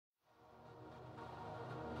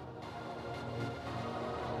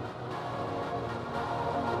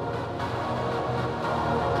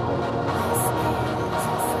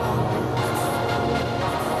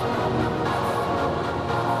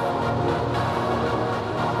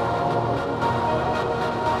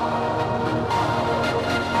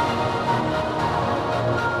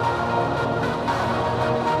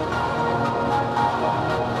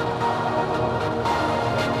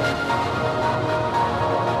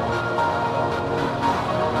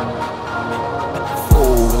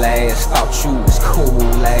ass thought you was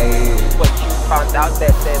cool ass. But you found out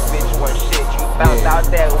that bitch wasn't shit. You found out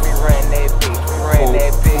that we ran that bitch. We ran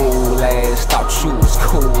that bitch. Fool ass thought you was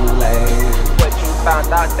cool ass. But you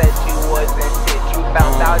found out that you wasn't shit. You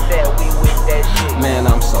found out that we with that shit. Man,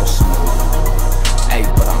 I'm so smooth. Hey,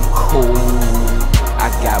 but I'm cool. I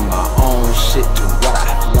got my own shit, do what I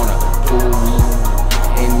wanna do.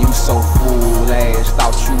 And you so fool ass,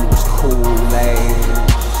 thought you was cool ass.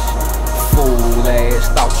 Fool ass,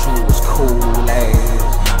 thought you was cool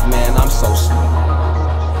ass. Man, I'm so smooth.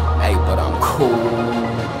 Hey, but I'm cool.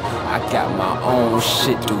 I got my own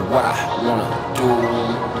shit, do what I wanna do.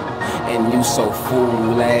 And you so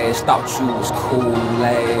fool ass, thought you was cool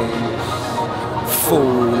ass.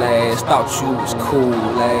 Fool ass, thought you was cool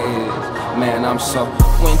ass. Man, I'm so.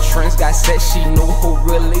 When trends got set, she knew who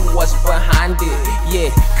really was behind it. Yeah,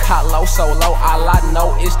 Kaloh solo, all I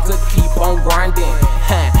know is to keep on grinding.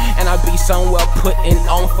 And I be somewhere putting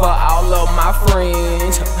on for all of my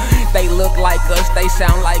friends. They look like us, they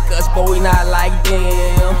sound like us, but we not like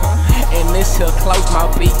them. And this here close, my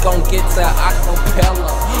beat gon' get to acapella.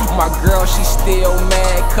 My girl, she still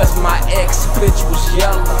mad cause my ex bitch was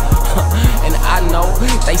yellow. And I know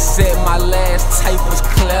they said my last tape was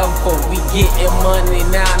clever. We getting money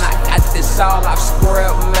now and I got this all off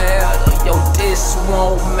square matter. Yo, this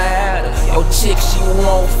won't matter. Yo, chick, she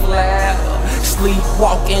won't flatter.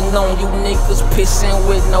 Sleepwalking on you niggas, pissing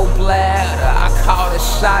with no bladder. I call the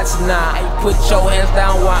shots now. Hey, put your hands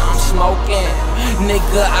down while I'm smoking.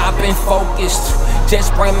 Nigga, I've been focused.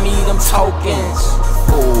 Just bring me them tokens.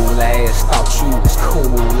 Fool ass, thought you was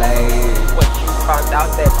cool ass. But you found out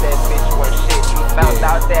that bitch wasn't shit. You found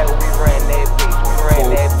out that we ran that bitch. We ran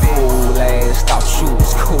that bitch. Fool ass, thought you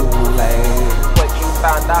was cool ass. But you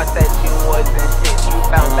found out that you wasn't shit. You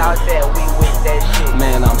found out that we with that shit.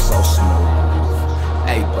 Man, I'm so smooth.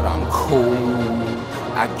 Hey, but I'm cool.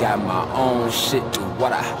 I got my own shit, do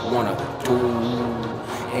what I wanna do.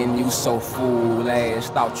 And you so fool ass,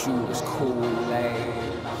 thought you was cool ass.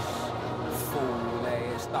 Fool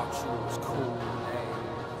ass, thought you was cool ass.